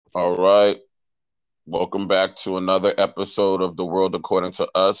All right. Welcome back to another episode of The World According to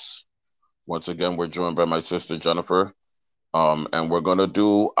Us. Once again, we're joined by my sister Jennifer. And we're gonna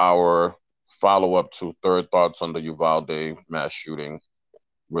do our follow-up to third thoughts on the Uvalde mass shooting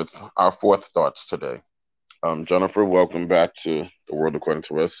with our fourth thoughts today. Jennifer, welcome back to The World According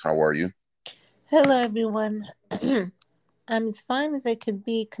to Us. How are you? Hello, everyone. I'm as fine as I could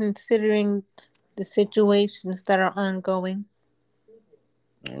be considering the situations that are ongoing.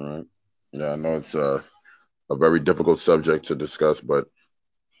 All right. Yeah, I know it's a very difficult subject to discuss, but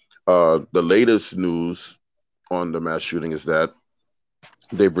the latest news on the mass shooting is that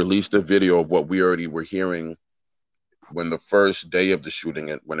they've released a video of what we already were hearing when the first day of the shooting,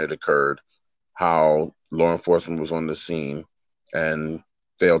 when it occurred, how law enforcement was on the scene and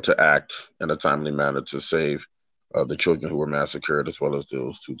failed to act in a timely manner to save the children who were massacred, as well as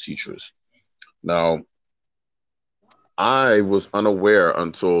those two teachers. Now, I was unaware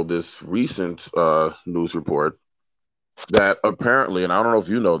until this recent news report that apparently, and I don't know if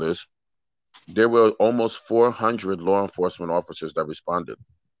you know this, there were almost 400 law enforcement officers that responded.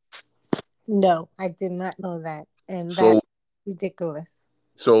 No, I did not know that. And that's So, ridiculous.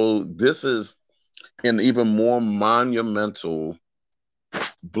 so this is an even more monumental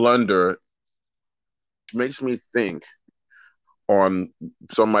blunder. Makes me think on,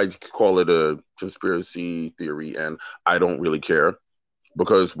 some might call it a conspiracy theory, and I don't really care,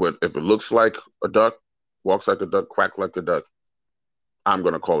 because what if it looks like a duck, walks like a duck, quack like a duck, I'm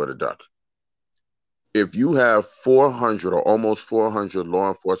going to call it a duck. If you have 400 or almost 400 law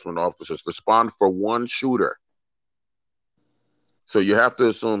enforcement officers respond for one shooter, so you have to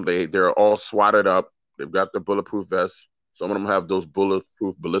assume they're all swatted up, they've got the bulletproof vests, some of them have those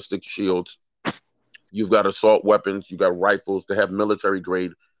bulletproof ballistic shields. You've got assault weapons, you got rifles, they have military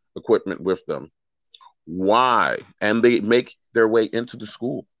grade equipment with them. Why? And they make their way into the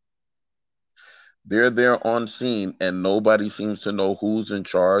school. They're there on scene and nobody seems to know who's in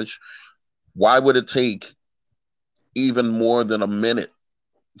charge. Why would it take even more than a minute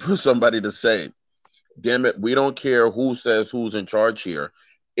for somebody to say, damn it, we don't care who says who's in charge here.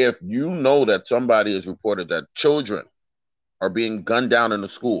 If you know that somebody has reported that children are being gunned down in the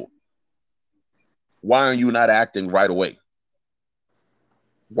school, why are you not acting right away?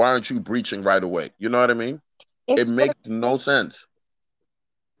 Why aren't you breaching right away? You know what I mean? It It's just, makes no sense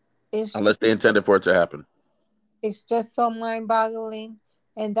it's unless just, they intended for it to happen. it's just so mind-boggling,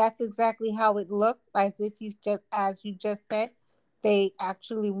 and that's exactly how it looked. As you just said, they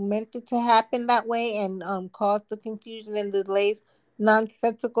actually meant it to happen that way, and caused the confusion and delays,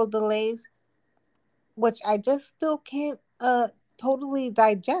 nonsensical delays, which I just still can't totally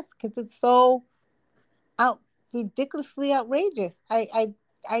digest because it's so out ridiculously outrageous. I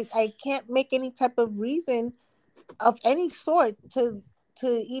can't make any type of reason of any sort to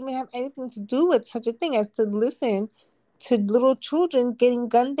even have anything to do with such a thing as to listen to little children getting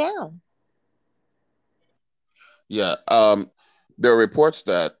gunned down. Yeah. There are reports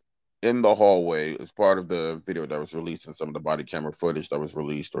that in the hallway, as part of the video that was released and some of the body camera footage that was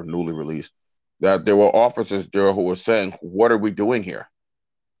released or newly released, that there were officers there who were saying, "What are we doing here?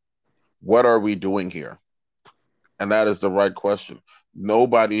 What are we doing here?" And that is the right question.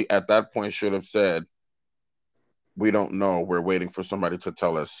 Nobody at that point should have said, "We don't know. We're waiting for somebody to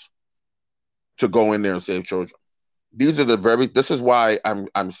tell us to go in there and save children." These are the very. This is why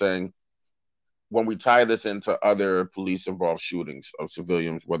I'm saying, when we tie this into other police involved shootings of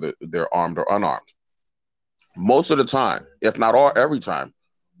civilians, whether they're armed or unarmed, most of the time, if not all, every time,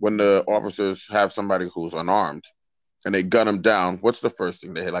 when the officers have somebody who's unarmed and they gun them down, what's the first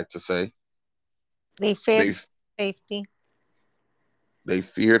thing they like to say? They They feared safety. they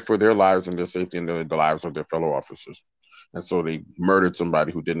feared for their lives and their safety and the lives of their fellow officers, and so they murdered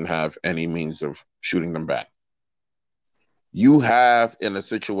somebody who didn't have any means of shooting them back. You have in a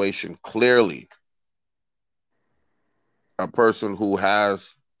situation clearly a person who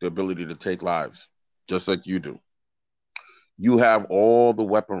has the ability to take lives, just like you do. You have all the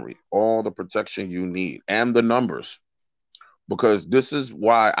weaponry, all the protection you need, and the numbers. Because this is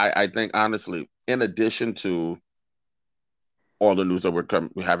why I think, honestly, in addition to all the news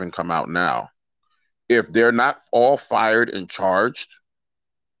that having come out now, if they're not all fired and charged,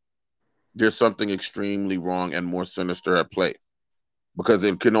 there's something extremely wrong and more sinister at play. Because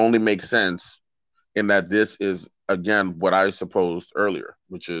it can only make sense in that this is, again, what I supposed earlier,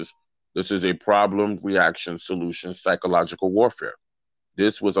 which is this is a problem, reaction, solution, psychological warfare.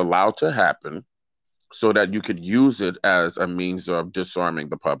 This was allowed to happen so that you could use it as a means of disarming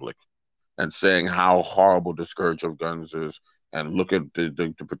the public and saying how horrible the scourge of guns is. And look at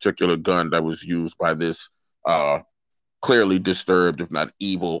the particular gun that was used by this uh, clearly disturbed, if not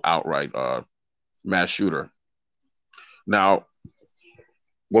evil, outright mass shooter. Now,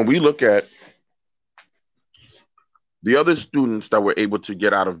 when we look at the other students that were able to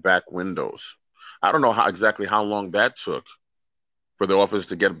get out of back windows, I don't know exactly how long that took for the officers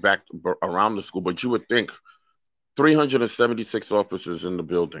to get back around the school, but you would think 376 officers in the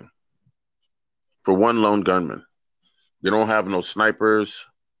building for one lone gunman. You don't have no snipers.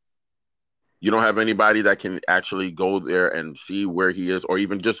 You don't have anybody that can actually go there and see where he is, or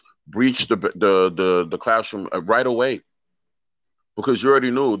even just breach the classroom right away, because you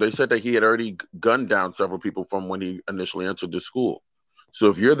already knew. They said that he had already gunned down several people from when he initially entered the school. So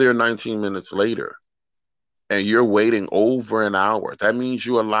if you're there 19 minutes later and you're waiting over an hour, that means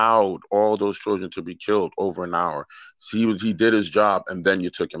you allowed all those children to be killed over an hour. So he did his job, and then you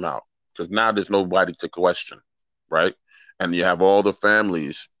took him out, because now there's nobody to question, right? And you have all the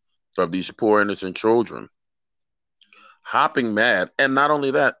families of these poor innocent children hopping mad. And not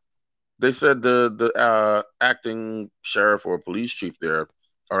only that, they said the acting sheriff or police chief there,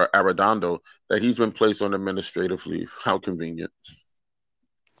 or Arredondo, that he's been placed on administrative leave. How convenient.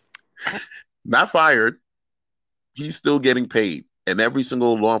 Not fired. He's still getting paid. And every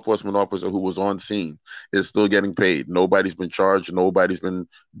single law enforcement officer who was on scene is still getting paid. Nobody's been charged. Nobody's been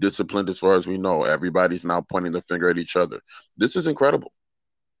disciplined as far as we know. Everybody's now pointing the finger at each other. This is incredible.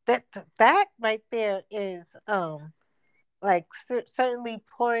 That that right there is like certainly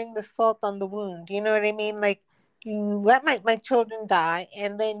pouring the salt on the wound. You know what I mean? Like, you let my children die,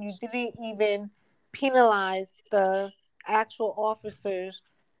 and then you didn't even penalize the actual officers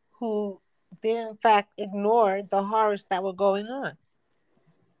who did in fact ignore the horrors that were going on.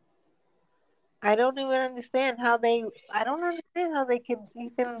 I don't even understand how they. I don't understand how they can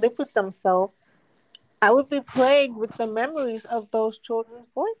even live with themselves. I would be plagued with the memories of those children's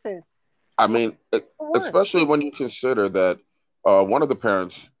voices. I One mean, for one. especially when you consider that one of the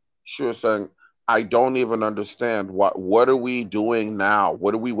parents, she was saying, "I don't even understand what are we doing now?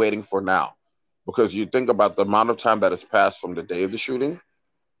 What are we waiting for now?" Because you think about the amount of time that has passed from the day of the shooting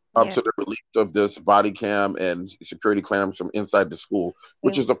up Yeah. to the release of this body cam and security cams from inside the school,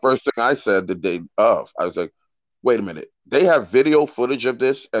 which And is the first thing I said the day of. I was like, "Wait a minute, they have video footage of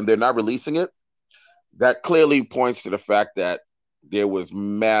this and they're not releasing it." That clearly points to the fact that there was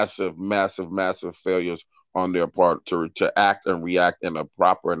massive, massive, massive failures on their part to act and react in a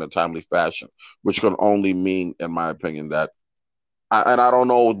proper and a timely fashion, which can only mean, in my opinion, that and I don't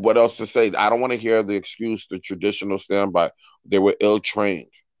know what else to say. I don't want to hear the excuse, the traditional standby. They were ill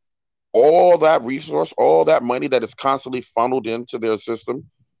trained. All that resource, all that money that is constantly funneled into their system,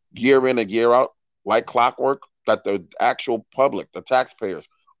 year in and year out, like clockwork, that the actual public, the taxpayers,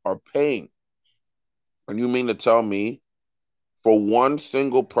 are paying. And you mean to tell me, for one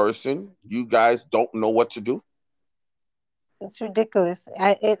single person, you guys don't know what to do? it's ridiculous.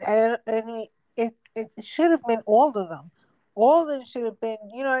 I mean, it should have been all of them. All of them should have been.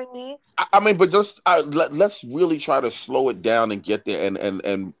 You know what I mean? I mean, but just let's really try to slow it down and get there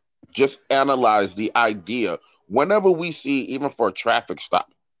and just analyze the idea. Whenever we see, even for a traffic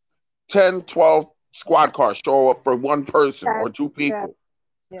stop, 10, 12 squad cars show up for one person or Yes. two Yes. people,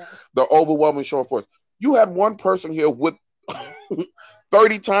 Yes. the overwhelming show of force. You had one person here with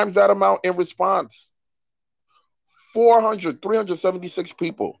 30 times that amount in response. 376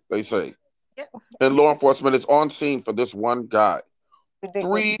 people, they say. Yeah. And law enforcement is on scene for this one guy.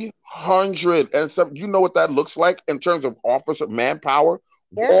 Ridiculous. 300 and some. You know what that looks like in terms of officer manpower?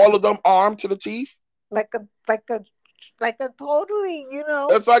 Yeah. All of them armed to the teeth. Like a like a like a totally. You know.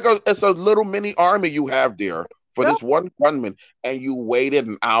 It's a little mini army you have there for No. this one gunman, and you waited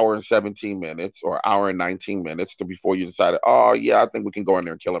an hour and 17 minutes or hour and 19 minutes to before you decided, oh yeah, I think we can go in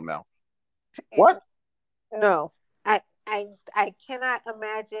there and kill him now. What? No. I cannot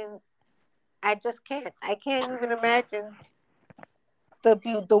imagine. I just can't. I can't even imagine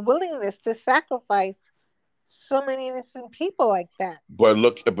the willingness to sacrifice so many innocent people like that.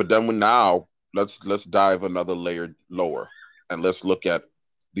 But then we now let's dive another layer lower, and let's look at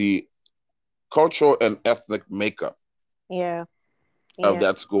the cultural and ethnic makeup Yeah. of Yeah.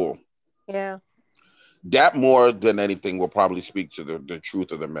 that school. Yeah. That more than anything will probably speak to the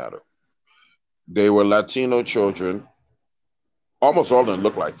truth of the matter. They were Latino children. Almost all of them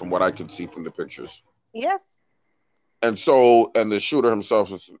look like, from what I can see from the pictures. Yes. And the shooter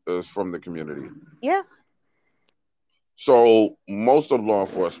himself is from the community. Yes. So most of law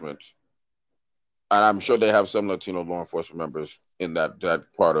enforcement, and I'm sure they have some Latino law enforcement members in that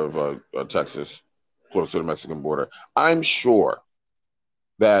part of Texas, close to the Mexican border. I'm sure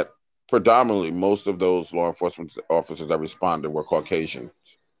that predominantly most of those law enforcement officers that responded were Caucasian.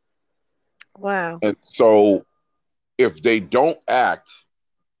 Wow. And so If they don't act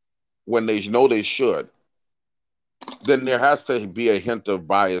when they know they should, then there has to be a hint of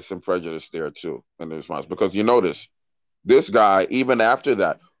bias and prejudice there too in the response. Because you notice this guy, even after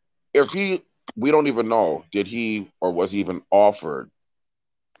that, if he, we don't even know, did he or was he even offered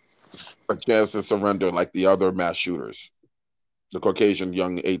a chance to surrender like the other mass shooters, the Caucasian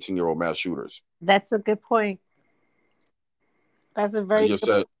young 18-year-old mass shooters? That's a good point. That's a They very just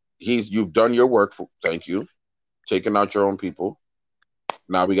good. said, you've done your work, thank you, taking out your own people.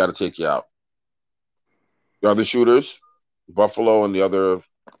 Now we got to take you out. The other shooters, Buffalo and the other,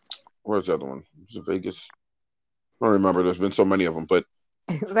 where's the other one? Was it Vegas? I don't remember. There's been so many of them, but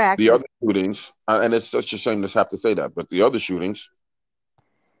the Exactly. other shootings, and it's such a shame to have to say that, but the other shootings,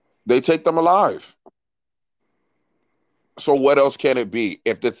 they take them alive. So what else can it be?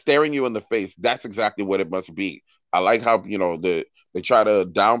 If it's staring you in the face, that's exactly what it must be. I like how they try to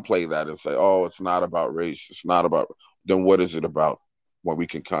downplay that and say, "Oh, it's not about race. It's not about." Then what is it about? When we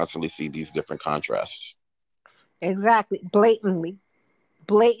can constantly see these different contrasts. Exactly. Blatantly.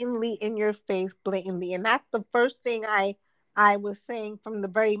 Blatantly in your face, blatantly. And that's the first thing I was saying from the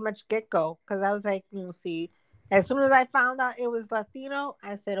very much get go. Because I was like, see, as soon as I found out it was Latino,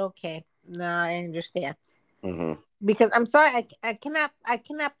 I said, okay, now I understand. Mm-hmm. Because I'm sorry, I cannot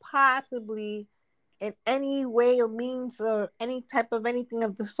possibly in any way or means or any type of anything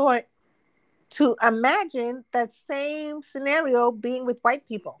of the sort to imagine that same scenario being with white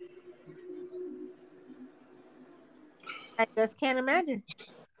people. I just can't imagine.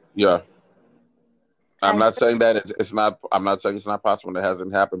 Yeah, I'm I not saying that it's not. I'm not saying it's not possible. And it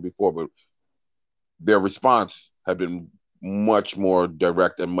hasn't happened before, but their response had been much more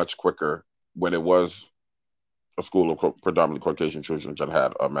direct and much quicker when it was a school of predominantly Caucasian children that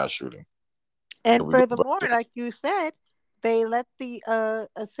had a mass shooting. If And we go back furthermore, to like you said, they let the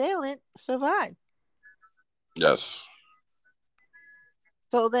assailant survive. yes,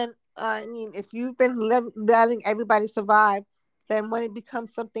 So then, I mean, if you've been letting everybody survive, then when it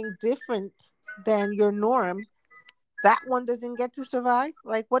becomes something different than your norm, that one doesn't get to survive.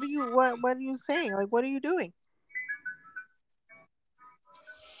 Like, what are you saying? Like, what are you doing?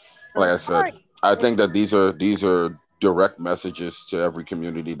 I'm like I said, sorry. I It, think that these are direct messages to every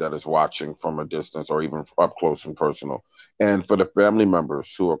community that is watching from a distance or even up close and personal. And for the family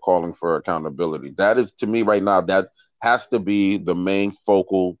members who are calling for accountability, that is to me right now, that has to be the main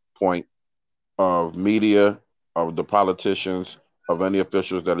focal point of media, of the politicians, of any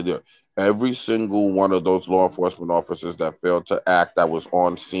officials that are there. Every single one of those law enforcement officers that failed to act, that was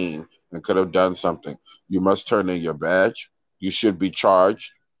on scene and could have done something, you must turn in your badge. You should be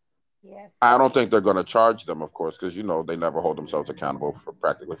charged. yes. I don't think they're going to charge them, of course, because they never hold themselves accountable for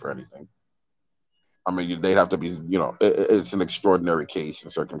practically for anything. I mean, they'd have to be, it's an extraordinary case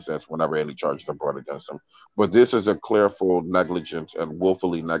and circumstance whenever any charges are brought against them. But this is a clear, full, negligent, and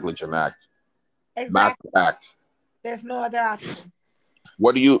willfully negligent act, not Exactly. act. There's no other option.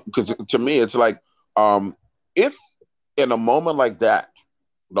 What do you? Because to me, it's like, if in a moment like that,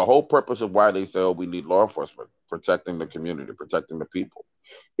 the whole purpose of why they say, "Oh, we need law enforcement protecting the community, protecting the people."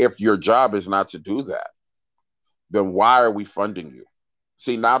 If your job is not to do that, then why are we funding you?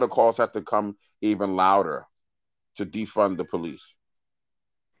 See, now the calls have to come even louder to defund the police.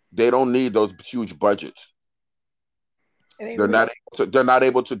 They don't need those huge budgets. They They're really. not they're not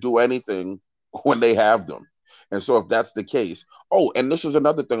able to do anything when they have them. And so if that's the case, oh, and this is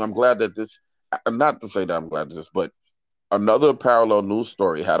another thing. I'm glad that this, not to say that I'm glad that this, but another parallel news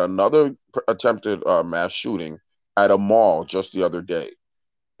story had another attempted mass shooting at a mall just the other day.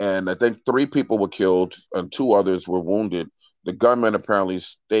 And I think 3 people were killed and 2 others were wounded. The gunman apparently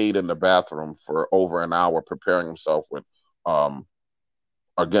stayed in the bathroom for over an hour preparing himself with, um,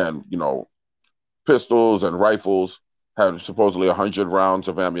 again, pistols and rifles, had supposedly 100 rounds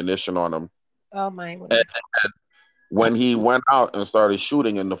of ammunition on him. Oh my And word. when he went out and started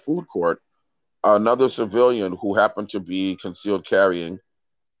shooting in the food court, another civilian who happened to be concealed carrying,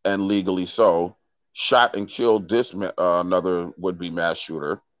 and legally so, shot and killed this another would-be mass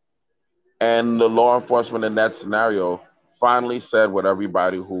shooter. And the law enforcement in that scenario finally said what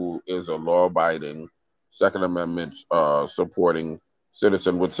everybody who is a law-abiding, Second Amendment supporting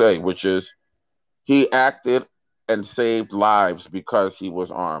citizen would say, which is he acted and saved lives because he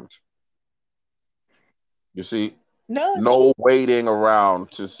was armed. You see, No, it's no waiting around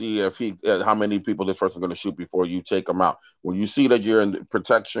to see if how many people this person's going to shoot before you take them out. When you see that you're in the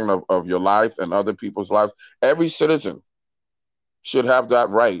protection of your life and other people's lives, every citizen should have that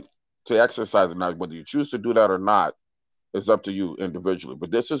right to exercise it. Now, whether you choose to do that or not is up to you individually.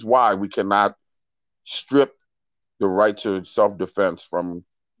 But this is why we cannot strip the right to self-defense from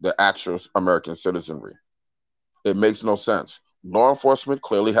the actual American citizenry. It makes no sense. Law enforcement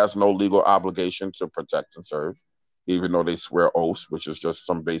clearly has no legal obligation to protect and serve, even though they swear oaths, which is just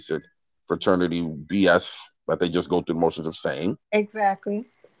some basic fraternity BS that they just go through the motions of saying. Exactly.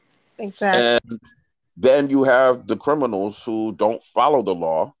 Exactly. And then you have the criminals who don't follow the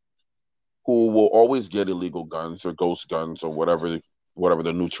law, who will always get illegal guns or ghost guns or whatever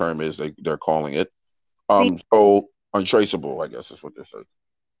the new term is they're calling it. See, So untraceable, I guess is what they say.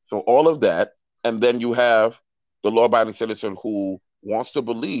 So all of that, and then you have the law-abiding citizen who wants to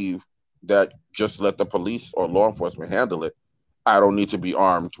believe that just let the police or law enforcement handle it. I don't need to be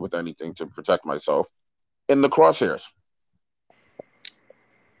armed with anything to protect myself in the crosshairs.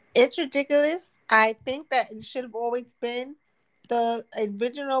 it's ridiculous. I think that it should have always been the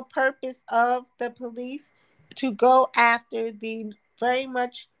original purpose of the police to go after the very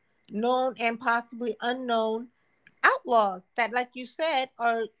much known and possibly unknown outlaws that, like you said,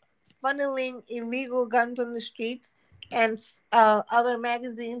 are funneling illegal guns on the streets and other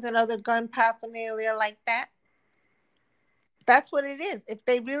magazines and other gun paraphernalia like that. That's what it is. If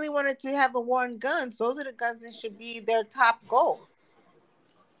they really wanted to have a war on guns, those are the guns that should be their top goal.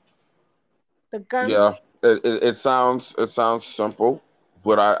 The guns. Yeah, it sounds simple,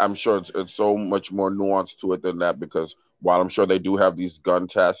 but I'm sure it's so much more nuanced to it than that. Because while I'm sure they do have these gun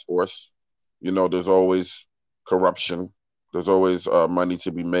task force, there's always corruption. There's always money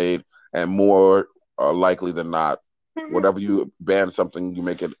to be made, and more likely than not, whatever you ban something, you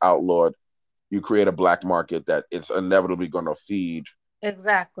make it outlawed. You create a black market that it's inevitably going to feed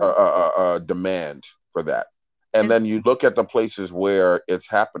Exactly. a demand for that. And And then you look at the places where it's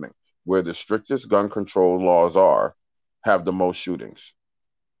happening, where the strictest gun control laws are, have the most shootings.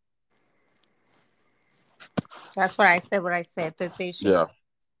 that's what I said. What I said that they should Yeah.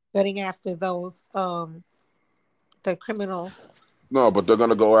 getting after those the criminals. No, but they're going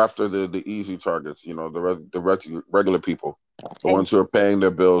to go after the easy targets, the regular people, the Ex- ones who are paying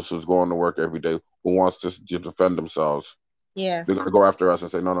their bills, who's going to work every day, who wants to defend themselves. They're yes. going to go after us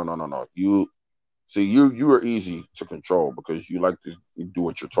and say, no, no, no, no, no. You see, you are easy to control because you like to do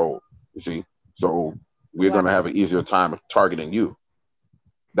what you're told. You see, so we're Right. going to have an easier time targeting you.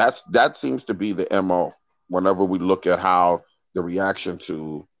 That seems to be the mo. Whenever we look at how the reaction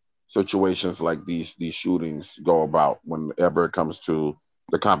to situations like these shootings go about, whenever it comes to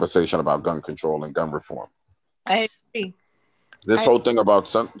the conversation about gun control and gun reform. I agree. This I whole thing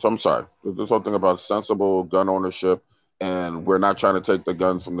about I'm sorry, this whole thing about sensible gun ownership, and we're not trying to take the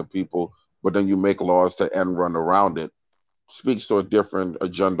guns from the people, but then you make laws to end run around it, speaks to a different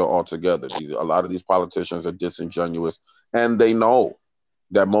agenda altogether. A lot of these politicians are disingenuous, and they know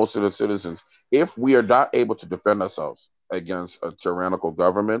that most of the citizens, if we are not able to defend ourselves against a tyrannical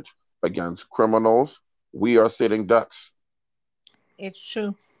government, against criminals, we are sitting ducks. it's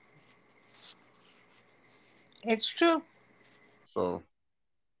true. It's true. So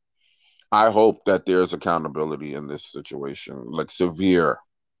I hope that there's accountability in this situation, like severe.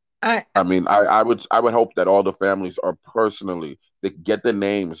 I I mean, I would hope that all the families are personally they get the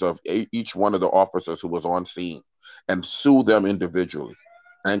names of each one of the officers who was on scene and sue them individually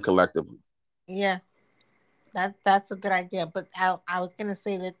and collectively. yeah, that's a good idea. But I was gonna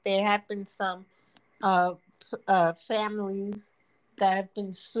say that there have been some uh families that have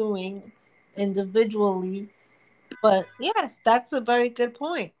been suing individually. But yes, that's a very good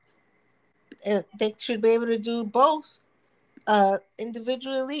point. They should be able to do both,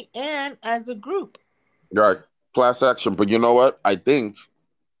 individually and as a group. Right. Class action. But you know what? I think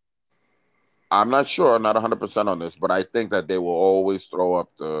I'm not sure, not 100% on this, but I think that they will always throw up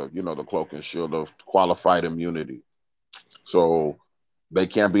the cloak and shield of qualified immunity. So they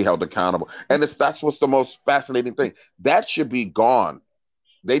can't be held accountable. And that's what's the most fascinating thing. That should be gone.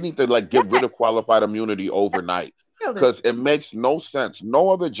 They need to like get rid Yeah, of qualified immunity overnight really. because it makes no sense. No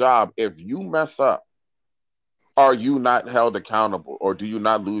other job, if you mess up, are you not held accountable or do you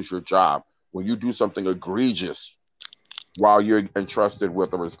not lose your job when you do something egregious while you're entrusted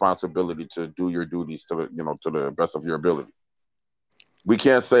with the responsibility to do your duties to the best of your ability? We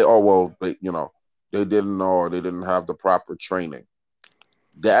can't say, oh well, they didn't know or they didn't have the proper training.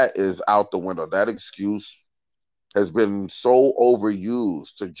 That is out the window. That excuse has been so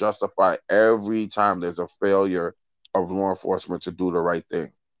overused to justify every time there's a failure of law enforcement to do the right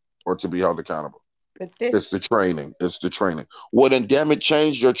thing or to be held accountable. But this, It's the training. It's the training. Well, then, damn it,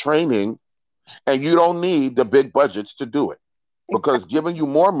 change your training, and you don't need the big budgets to do it because exactly. giving you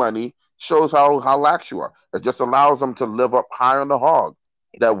more money shows how lax you are. It just allows them to live up high on the hog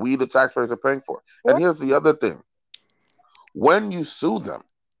that we, the taxpayers, are paying for. And Or here's the other thing: when you sue them,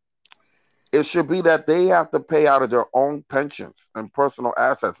 It should be that they have to pay out of their own pensions and personal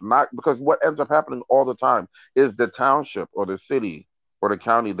assets, not because what ends up happening all the time is the township or the city or the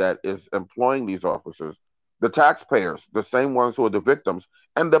county that is employing these officers, the taxpayers, the same ones who are the victims,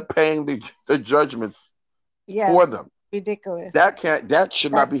 end up paying the judgments Yes, for them. ridiculous. That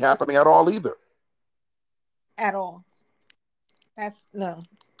should not That's be happening at all either. at all. That's no.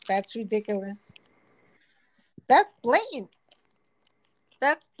 That's ridiculous. That's blatant.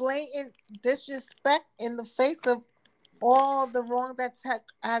 That's blatant disrespect in the face of all the wrong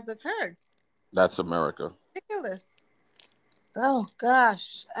has occurred. That's America. Ridiculous. Oh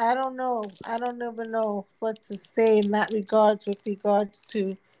gosh, I don't know. I don't even know what to say in that regards with regards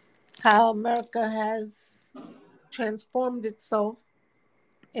to how America has transformed itself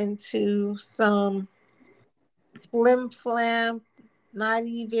into some flim flam, not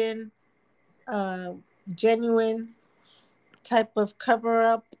even uh, genuine type of cover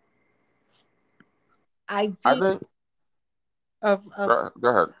up I idea think. of. Go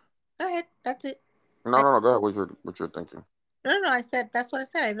ahead. Go ahead. That's it. No, I, no, no. Go ahead. What you're thinking? no, no. I said that's what I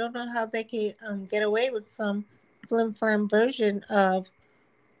said. I don't know how they can get away with some flim flam version of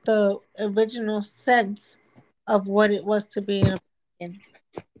the original sense of what it was to be an American.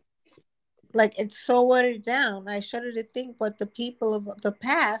 Like it's so watered down. I shudder to think what the people of the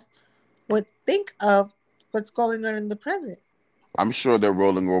past would think of what's going on in the present. I'm sure they're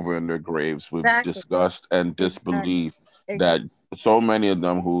rolling over in their graves with Exactly. disgust and Exactly. disbelief Exactly. that so many of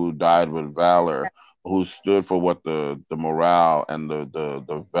them who died with valor, who stood for what the morale and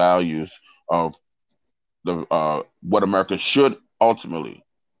the values of the what America should ultimately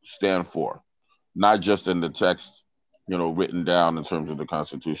stand for, not just in the text, written down in terms of the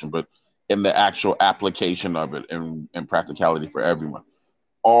Constitution, but in the actual application of it and practicality for everyone.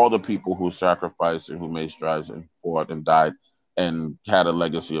 All the people who sacrificed and who made strides and fought and died and had a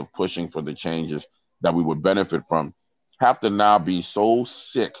legacy of pushing for the changes that we would benefit from have to now be so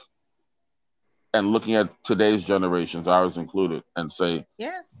sick and looking at today's generations, ours included, and say,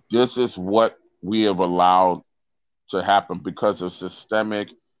 Yes. this is what we have allowed to happen because of systemic,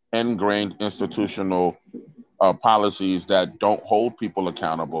 ingrained institutional policies that don't hold people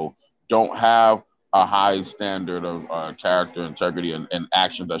accountable, don't have a high standard of character, integrity, and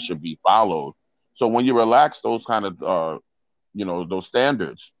action that should be followed. So when you relax those kind of, those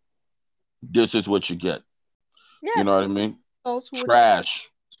standards, this is what you get. You know Yes. what I mean? Those who would. Trash,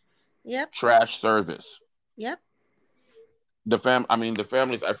 Yep. trash service. Yep. The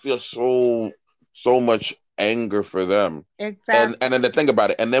families. I feel so much anger for them, Exactly. and then to think about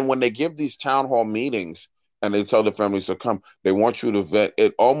it, and then when they give these town hall meetings and they tell the families to come, they want you to vent.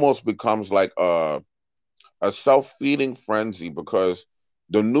 It almost becomes like a self-feeding frenzy because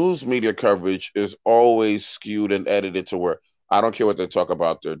the news media coverage is always skewed and edited to where I don't care what they talk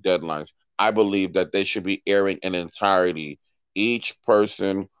about their deadlines. I believe that they should be airing in entirety each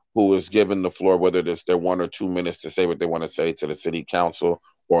person who is given the floor, whether it's their 1 or 2 minutes to say what they want to say to the city council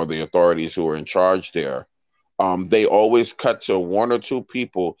or the authorities who are in charge there. They always cut to 1 or 2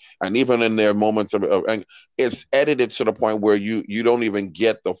 people, and even in their moments and it's edited to the point where you don't even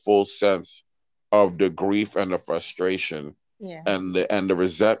get the full sense of the grief and the frustration Yeah. and the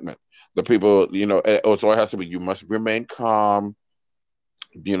resentment. The people, so it has to be. You must remain calm.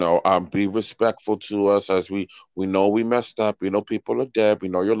 Be respectful to us as we know we messed up. We know people are dead. We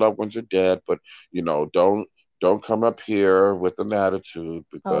know your loved ones are dead, but don't come up here with an attitude Oh.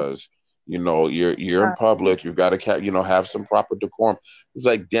 because you're in public. You got to have some proper decorum. It's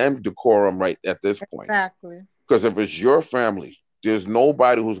like damn decorum right at this point. Exactly. Because if it's your family, there's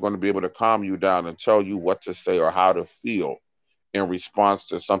nobody who's going to be able to calm you down and tell you what to say or how to feel in response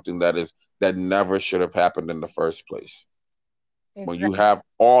to something that never should have happened in the first place. When you Exactly. have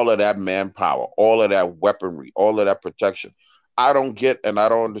all of that manpower, all of that weaponry, all of that protection, I don't get and I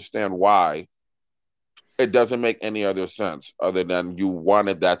don't understand why it doesn't make any other sense other than you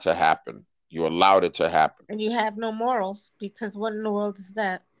wanted that to happen. You allowed it to happen. And you have no morals because what in the world is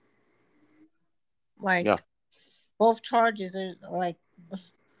that? Yeah. Like both charges are like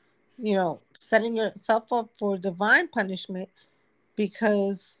setting yourself up for divine punishment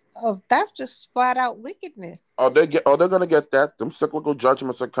because of that's just flat out wickedness. They're gonna get that. Them cyclical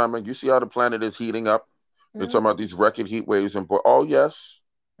judgments are coming. You see how the planet is heating up. They're Mm-hmm. talking about these record heat waves and oh yes,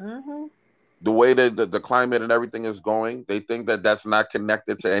 Mm-hmm. the way that the climate and everything is going, they think that that's not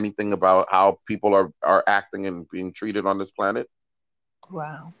connected to anything about how people are acting and being treated on this planet.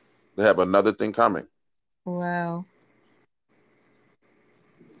 Wow. They have another thing coming. Wow.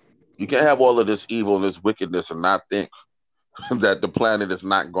 You can't have all of this evil and this wickedness and not think that the planet is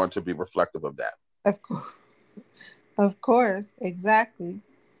not going to be reflective of that. Of course. Of course. Exactly.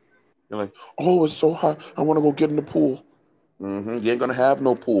 You're like, oh, it's so hot. I want to go get in the pool. You ain't gonna have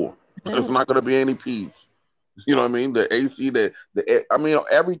no pool. There's not gonna be any peace. You know what I mean? The AC, I mean,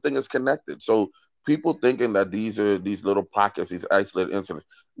 everything is connected. So people thinking that these are these little pockets, these isolated incidents.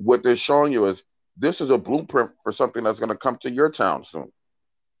 What they're showing you is this is a blueprint for something that's going to come to your town soon.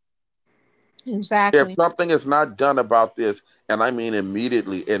 If Exactly. something is not done about this, and I mean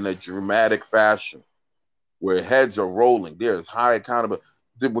immediately in a dramatic fashion, where heads are rolling, there's high accountability.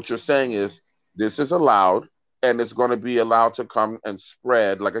 What you're saying is this is allowed, and it's going to be allowed to come and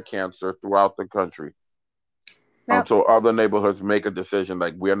spread like a cancer throughout the country Now, until other neighborhoods make a decision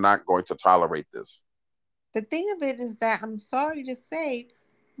like we're not going to tolerate this. the thing of it is that I'm sorry to say,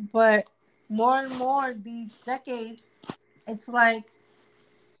 but more and more these decades, it's like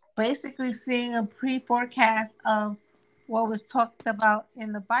basically seeing a pre-forecast of what was talked about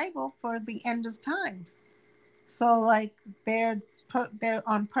in the Bible for the end of times. So like they're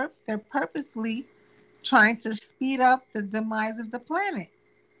purposely trying to speed up the demise of the planet.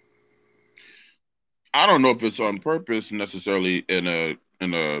 I don't know if it's on purpose necessarily in a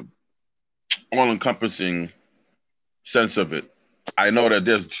all encompassing sense of it. I know that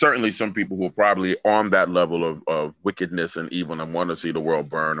there's certainly some people who are probably on that level of wickedness and evil and want to see the world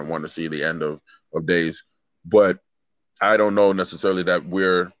burn and want to see the end of days. But I don't know necessarily that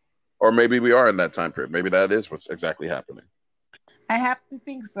or maybe we are in that time period. Maybe that is what's exactly happening. I have to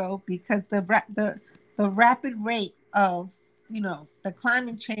think so because the rapid rate of the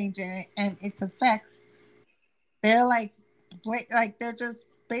climate change and its effects, they're like they're just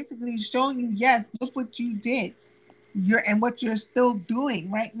basically showing you, yes, look what you did, and what you're still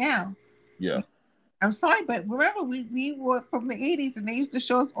doing right now. Yeah. I'm sorry, but remember we were from the 80s and they used to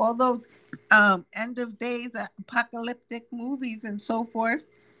show us all those end of days apocalyptic movies and so forth.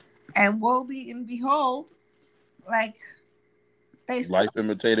 And woe be and behold, like they still Life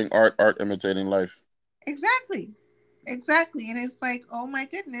imitating art, art imitating life. exactly. Exactly. And it's like, oh my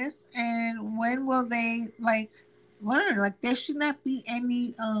goodness. And when will they like learn? Like there should not be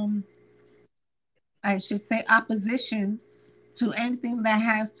any I should say opposition to anything that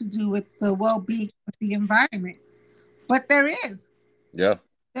has to do with the well being of the environment. But there is. Yeah.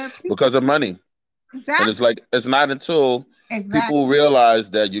 There are people Because of money. And it's exactly. like it's not until Exactly. people realize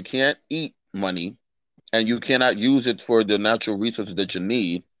that you can't eat money and you cannot use it for the natural resources that you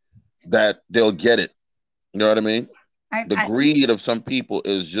need that they'll get it. You know what I mean? The I greed of some people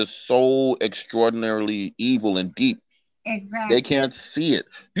is just so extraordinarily evil and deep. They exactly. can't see it.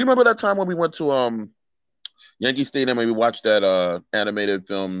 Do you remember that time when we went to Yankee Stadium and we watched that animated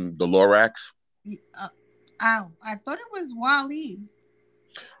film The Lorax? Uh, I thought it was Wally.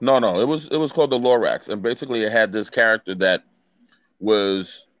 No, no, it was called The Lorax, and basically it had this character that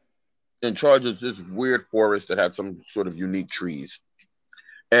was in charge of this weird forest that had some sort of unique trees.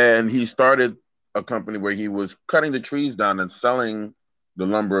 And he started a company where he was cutting the trees down and selling the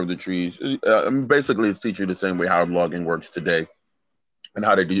lumber of the trees. Basically, it's teaching you the same way how logging works today and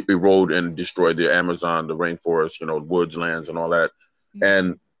how they erode and destroy the Amazon, the rainforest, woods, lands, and all that.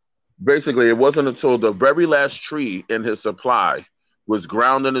 And basically, it wasn't until the very last tree in his supply was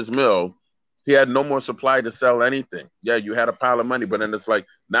ground in his mill. He had no more supply to sell anything. Yeah, you had a pile of money, but then it's like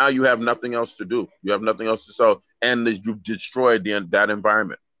now you have nothing else to do. You have nothing else to sell, and you've destroyed that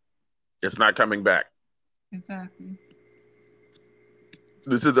environment. It's not coming back. Exactly.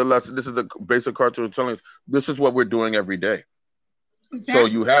 This is the lesson. This is the basic cartoon telling us this is what we're doing every day. So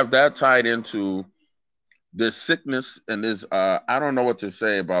Exactly. you have that tied into this sickness and this. I don't know what to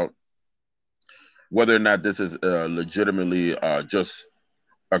say about whether or not this is legitimately just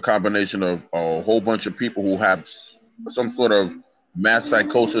a combination of a whole bunch of people who have some sort of mass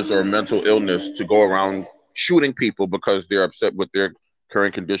psychosis or mental illness to go around shooting people because they're upset with their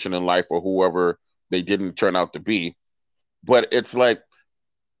current condition in life or whoever they didn't turn out to be. But it's like,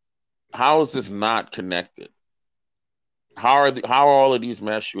 how is this not connected? How are all of these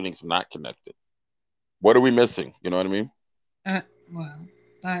mass shootings not connected? What are we missing? You know what I mean? Uh, well,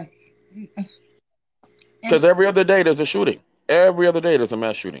 I, Because it's, every other day there's a shooting. Every other day there's a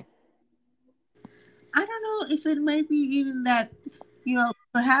mass shooting. I don't know if it may be even that,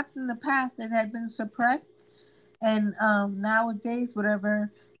 perhaps in the past it had been suppressed, and nowadays,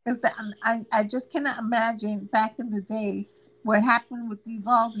 whatever, is that I just cannot imagine back in the day what happened with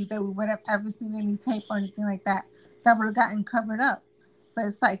Uvalde that we would have ever seen any tape or anything like that that would have gotten covered up. But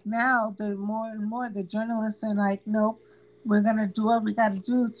it's like now, the more and more the journalists are like, nope, we're gonna do what we got to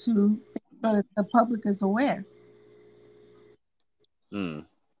do to make sure that the public is aware. Mm.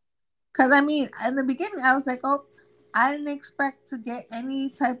 Because I mean, in the beginning, I was like, oh, I didn't expect to get any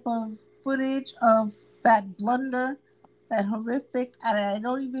type of footage of that blunder that horrific, and I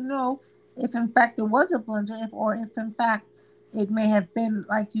don't even know if in fact it was a blunder, or if in fact it may have been,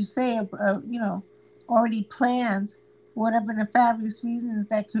 like you say, already planned, whatever nefarious reasons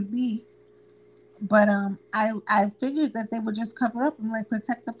that could be. But I figured that they would just cover up and like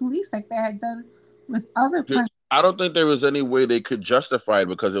protect the police like they had done with other punch. I don't think there was any way they could justify it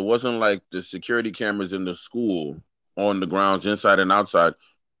because it wasn't like the security cameras in the school on the grounds inside and outside,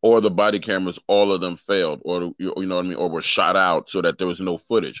 or the body cameras. All of them failed, or you know what I mean, or were shot out so that there was no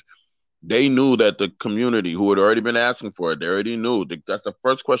footage. They knew that the community who had already been asking for it, they already knew that that's the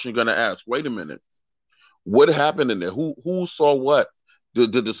first question you're going to ask. Wait a minute, what happened in there? Who saw what?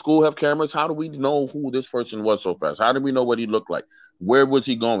 Did the school have cameras? How do we know who this person was so fast? How do we know what he looked like? Where was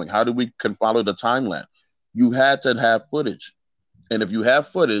he going? How do we can follow the timeline? You had to have footage. And if you have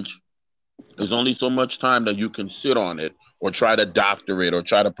footage, there's only so much time that you can sit on it or try to doctor it or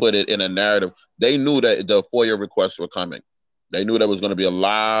try to put it in a narrative. They knew that the FOIA requests were coming. They knew there was going to be a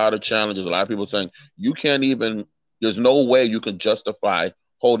lot of challenges, a lot of people saying, you can't even, there's no way you can justify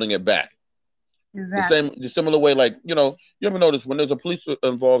holding it back. Exactly. The similar way, like, you ever notice when there's a police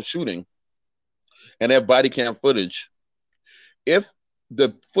involved shooting and they have body cam footage, if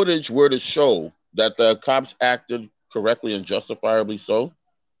the footage were to show that the cops acted correctly and justifiably so,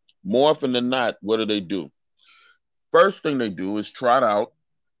 more often than not, what do? First thing they do is trot out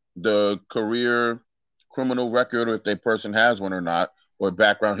the career criminal record, or if the person has one or not, or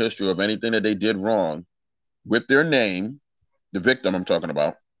background history of anything that they did wrong with their name, the victim I'm talking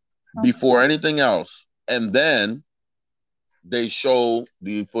about, before anything else. And then they show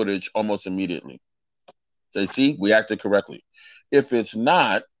the footage almost immediately. They see we acted correctly. If it's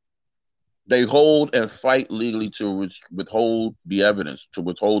not, they hold and fight legally to withhold the evidence, to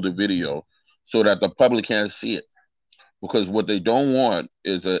withhold the video, so that the public can't see it. Because what they don't want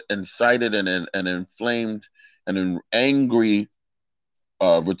is an incited and an inflamed and an angry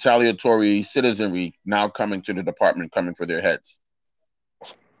retaliatory citizenry now coming to the department, coming for their heads.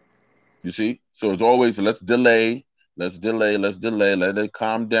 You see? So it's always let's delay, let it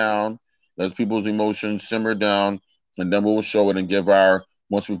calm down, let people's emotions simmer down, and then we'll show it and give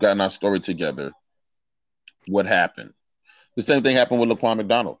once we've gotten our story together, what happened. The same thing happened with Laquan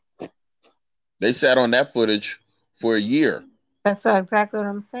McDonald. They sat on that footage for a year. That's exactly what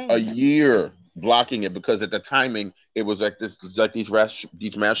I'm saying. A year blocking it because at the timing it was like this, like these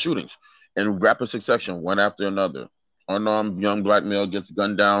mass shootings in rapid succession, one after another. Unarmed young black male gets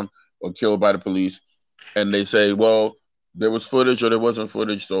gunned down or killed by the police, and they say, well, there was footage or there wasn't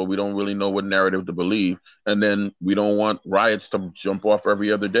footage, so we don't really know what narrative to believe. And then we don't want riots to jump off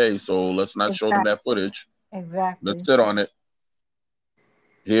every other day, so let's not show them that footage. Exactly. Let's sit on it.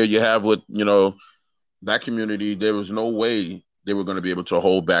 Here you have with that community, there was no way they were going to be able to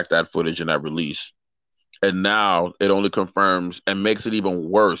hold back that footage and that release. And now it only confirms and makes it even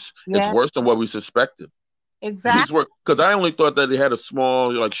worse. Yeah. It's worse than what we suspected. Exactly. Because I only thought that they had a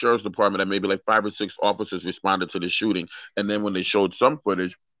small, like, sheriff's department that maybe like 5 or 6 officers responded to the shooting. And then when they showed some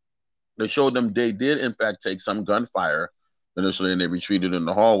footage, they showed them they did, in fact, take some gunfire initially and they retreated in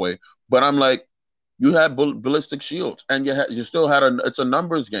the hallway. But I'm like, you had ballistic shields and you still had it's a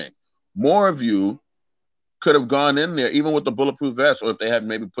numbers game. More of you could have gone in there, even with the bulletproof vest, or if they had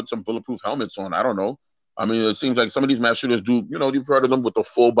maybe put some bulletproof helmets on. I don't know. I mean, it seems like some of these mass shooters do, you've heard of them with the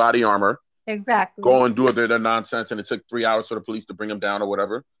full body armor. Exactly. Go and do their nonsense, and it took 3 hours for the police to bring them down or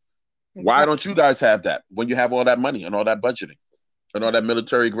whatever. Exactly. Why don't you guys have that when you have all that money and all that budgeting and all that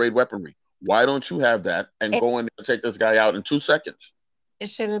military-grade weaponry? Why don't you have that and go in and take this guy out in 2 seconds? It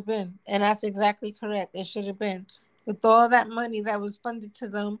should have been, and that's exactly correct. It should have been. With all that money that was funded to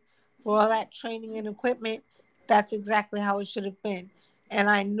them for all that training and equipment, that's exactly how it should have been. And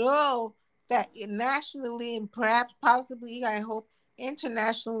I know that nationally and perhaps possibly, I hope,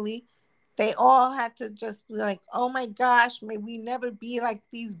 internationally, they all had to just be like, oh my gosh, may we never be like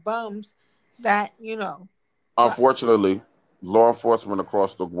these bums that, Unfortunately, law enforcement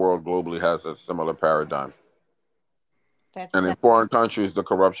across the world globally has a similar paradigm. And in foreign countries, the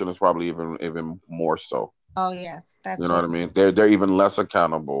corruption is probably even more so. Oh yes, that's what I mean. They're even less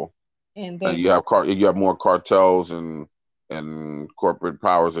accountable, and you have more cartels and corporate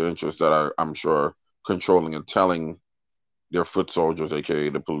powers and interests that are, I'm sure, controlling and telling their foot soldiers, aka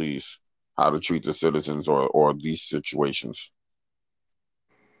the police, how to treat the citizens or these situations.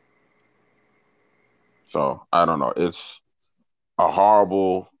 So I don't know. It's a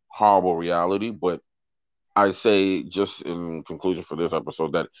horrible, horrible reality, but I say, just in conclusion for this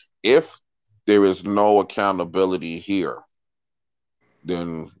episode, that if there is no accountability here,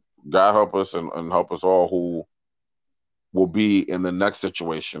 then God help us and help us all who will be in the next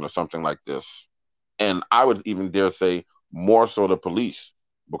situation or something like this. And I would even dare say more so the police,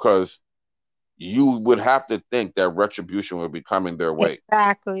 because you would have to think that retribution would be coming their way.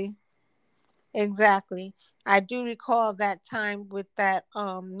 Exactly. Exactly. I do recall that time with that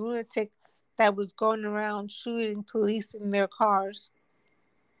lunatic that was going around shooting police in their cars.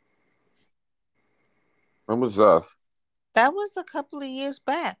 It was That was a couple of years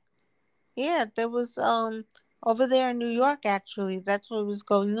back. Yeah, there was over there in New York actually. That's what was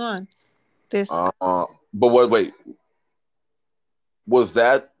going on. This but wait, was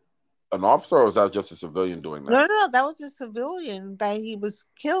that an officer or was that just a civilian doing no, that? no, no, that was a civilian that he was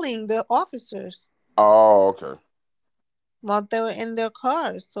killing the officers Oh, okay. while they were in their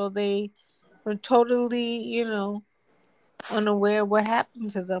cars. So they were totally, unaware what happened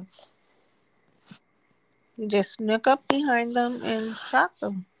to them. He just snuck up behind them and shot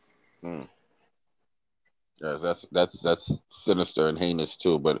them. Mm. Yes, that's sinister and heinous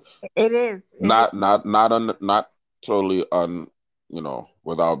too, but It is. It is. not totally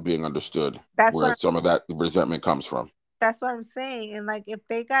without being understood That's where what some of that resentment comes from. that's what I'm saying. And like if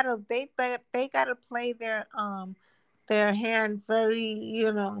they gotta play their hand very,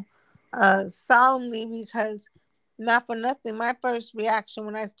 solemnly because not for nothing. My first reaction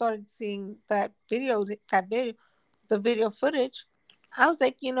when I started seeing the video footage, I was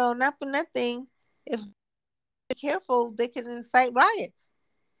like, not for nothing. If they're careful, they can incite riots.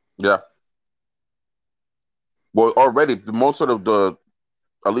 Yeah. Well, already most of the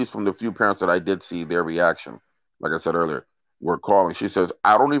at least from the few parents that I did see, their reaction, like I said earlier, were calling. She says,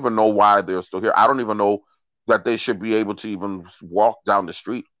 I don't even know why they're still here. I don't even know that they should be able to even walk down the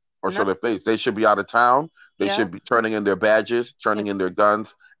street or No, show their face. They should be out of town. They yeah, should be turning in their badges, turning it, in their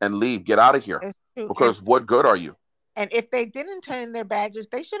guns, and leave. Get out of here. it's true. And Because what good are you? and if they didn't turn in their badges,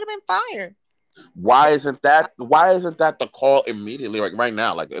 they should have been fired. Why They, isn't that the call immediately, like right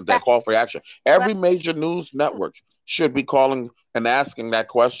now, like that that, call for action? that Every major news network should be calling and asking that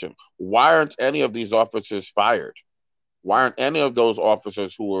question. Why aren't any of these officers fired? Why aren't any of those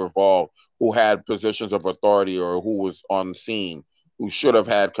officers who were involved, who had positions of authority or who was on scene, who should have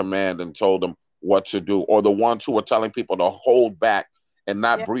had command and told them what to do, or the ones who were telling people to hold back and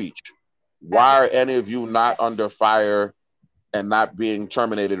not yeah, breach? that was Why are any of you not under fire and not being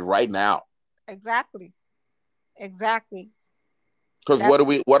terminated right now? exactly, exactly. Because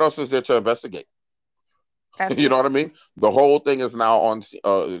That what else is there to investigate? that's You what know what I mean? The whole thing is now on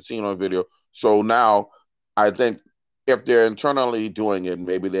seen on video. So now I think if they're internally doing it,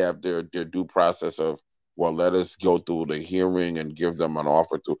 maybe they have their due process of, well, let us go through the hearing and give them an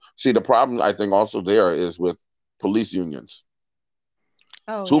offer to see. The problem I think also there is with police unions.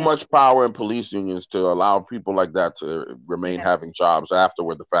 oh Too yeah, much power in police unions to allow people like that to remain yeah, having jobs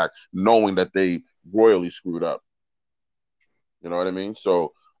afterward the fact, knowing that they royally screwed up. You know what I mean?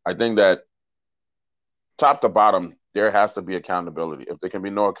 So I think that top to bottom, there has to be accountability. If there can be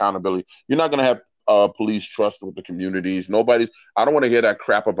no accountability, you're not going to have police trust with the communities. Nobody's. I don't want to hear that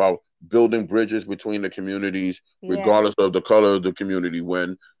crap about building bridges between the communities, yeah, regardless of the color of the community,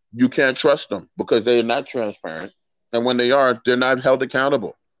 when you can't trust them because they're not transparent, and when they are, they're not held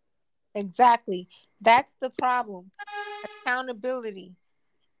accountable. exactly. That's the problem. Accountability.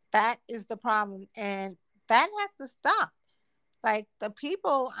 That is the problem, and that has to stop. Like the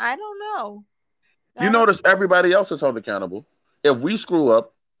people, I don't know. You I don't. notice everybody else is held accountable. If we screw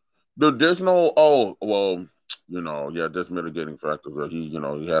up, there's no, oh well, yeah, there's mitigating factors, or he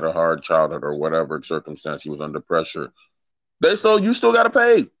had a hard childhood or whatever circumstance, he was under pressure. They so you still got to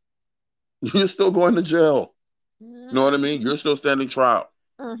pay. You're still going to jail. You know Mm-hmm. what I mean? You're still standing trial.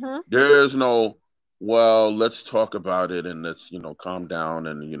 Mm-hmm. There's no, well, let's talk about it and let's calm down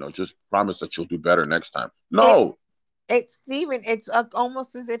and just promise that you'll do better next time. It No. it's Stephen. It's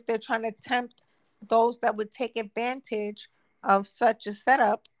almost as if they're trying to tempt those that would take advantage of such a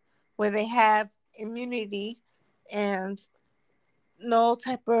setup where they have immunity and no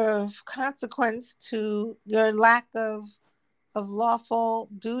type of consequence to your lack of lawful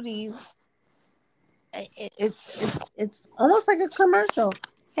duty. It's almost like a commercial.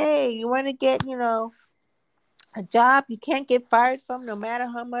 Hey, you want to get a job you can't get fired from, no matter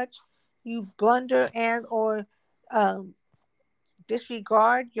how much you blunder and or um,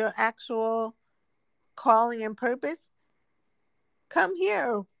 disregard your actual calling and purpose. Come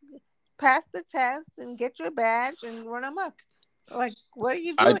here, pass the test, and get your badge and run amok. Like, what are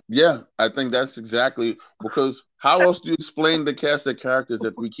you I doing? Yeah, I think that's exactly because how else do you explain the cast of characters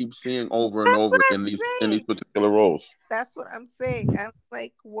that we keep seeing over and That's what over I'm in these saying. particular roles? That's what I'm saying. I'm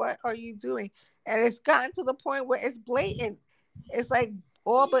like, what are you doing? And it's gotten to the point where it's blatant. It's like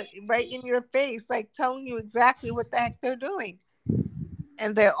all but right in your face, like telling you exactly what the heck they're doing.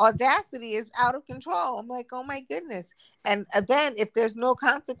 And their audacity is out of control. I'm like, oh my goodness. And then, if there's no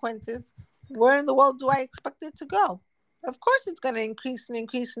consequences, where in the world do I expect it to go? Of course, it's going to increase and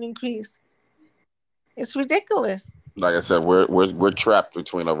increase and increase. It's ridiculous. Like I said, we're trapped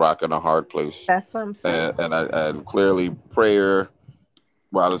between a rock and a hard place, That's what I'm saying. and clearly prayer,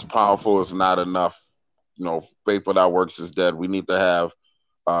 while it's powerful, is not enough. Faith without works is dead. We need to have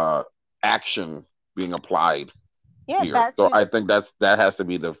uh, action being applied Yeah, here. So should I think that has to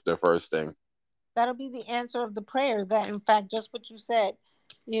be the first thing. that'll be the answer of the prayer. That, in fact, just what you said,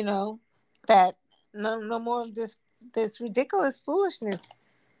 you know, that no more of this ridiculous foolishness.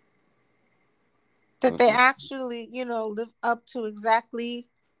 That they Hmm. actually, live up to exactly.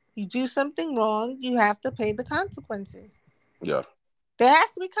 You do something wrong, you have to pay the consequences. Yeah. There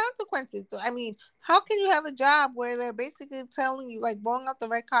has to be consequences. I mean, how can you have a job where they're basically telling you, like, rolling out the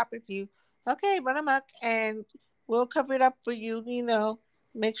red carpet for you? Okay, run amok, and we'll cover it up for you.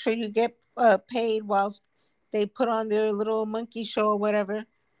 Make sure you get paid while they put on their little monkey show or whatever.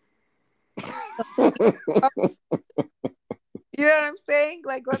 You know what I'm saying?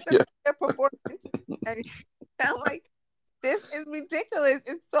 Like, let them Yeah. do their performance. And I'm like, this is ridiculous.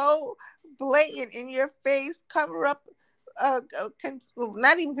 It's so blatant in your face. Cover up,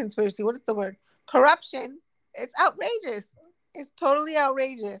 not even conspiracy. What is the word? Corruption. It's outrageous. It's totally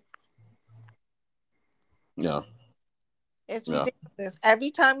outrageous. Yeah. It's Yeah. ridiculous.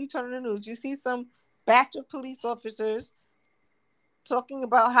 Every time you turn on the news, you see some batch of police officers talking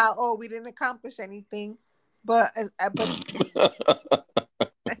about how, oh, we didn't accomplish anything, but you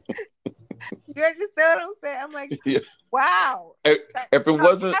understand what I'm saying? I'm like, Yeah. wow. If if it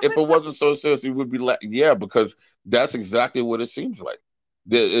wasn't if Happens it wasn't so serious, it would be like, yeah, because that's exactly what it seems like.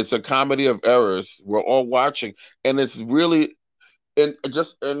 It's a comedy of errors. We're all watching, and it's really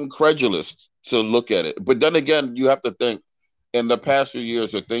just incredulous to look at it. But then again, you have to think in the past few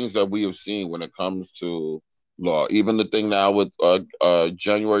years, the things that we have seen when it comes to law, even the thing now with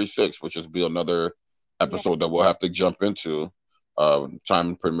January 6th, which is be another Yeah. episode that we'll have to jump into,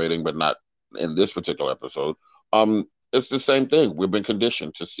 time permitting, but not in this particular episode. It's the same thing. We've been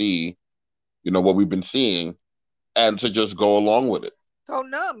conditioned to see, what we've been seeing, and to just go along with it. So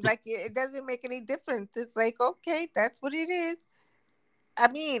numb. Like, it doesn't make any difference. It's like, okay, that's what it is. I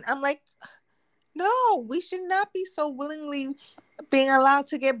mean, I'm like, no, we should not be so willingly being allowed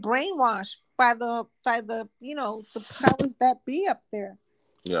to get brainwashed by the powers that be up there.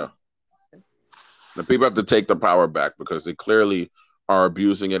 Yeah. The people have to take the power back because they clearly are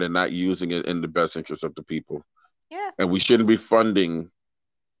abusing it and not using it in the best interest of the people. And Yes. we shouldn't be funding,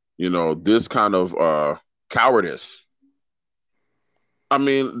 this kind of cowardice. I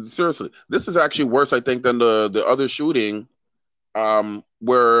mean, seriously, this is actually worse, I think, than the other shooting,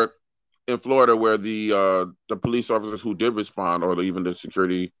 where in Florida, where the police officers who did respond, or even the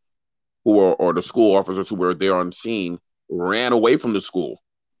security or the school officers who were there on scene, ran away from the school.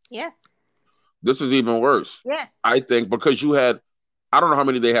 Yes. This is even worse, Yes. I think, because I don't know how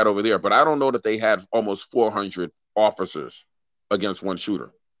many they had over there, but I don't know that they had almost 400 officers against one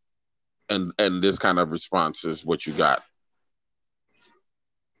shooter. And this kind of response is what you got.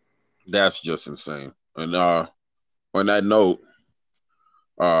 That's just insane. And on that note,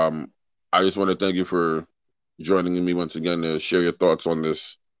 um, I just want to thank you for joining me once again to share your thoughts on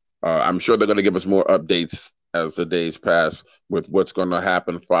this. I'm sure they're going to give us more updates as the days pass with what's going to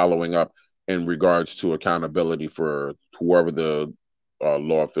happen following up in regards to accountability for whoever the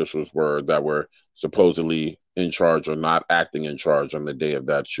law officials were that were supposedly in charge or not acting in charge on the day of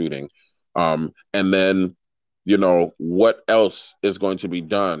that shooting. And then, what else is going to be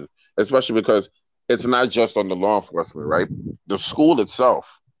done, especially because it's not just on the law enforcement, right? The school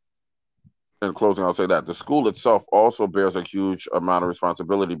itself, in closing, I'll say that the school itself also bears a huge amount of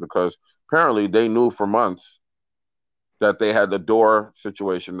responsibility because apparently they knew for months that they had the door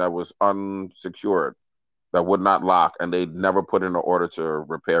situation that was unsecured, that would not lock, and they never put in an order to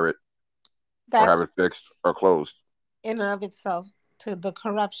repair it or have That's it fixed or closed. in and of itself to the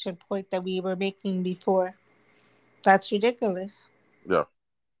corruption point that we were making before. That's ridiculous. Yeah.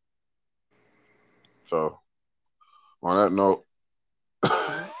 So on that note,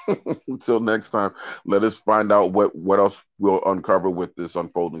 until next time, let us find out what else we'll uncover with this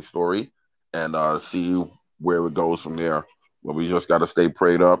unfolding story, and see where it goes from there. But we just got to stay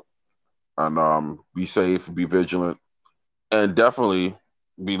prayed up and be safe, be vigilant, and definitely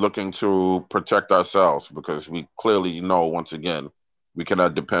be looking to protect ourselves because we clearly know once again we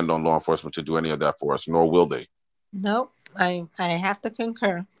cannot depend on law enforcement to do any of that for us, nor will they. Nope. I have to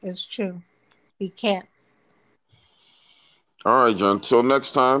concur. It's true. We can't. All right, John. Till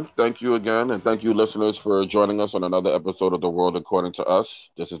next time, thank you again, and thank you, listeners, for joining us on another episode of The World According to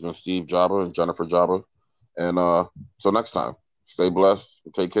Us. This has been Steve Jobber and Jennifer Jobber. And till next time, stay blessed.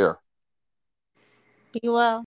 Take care. Be well.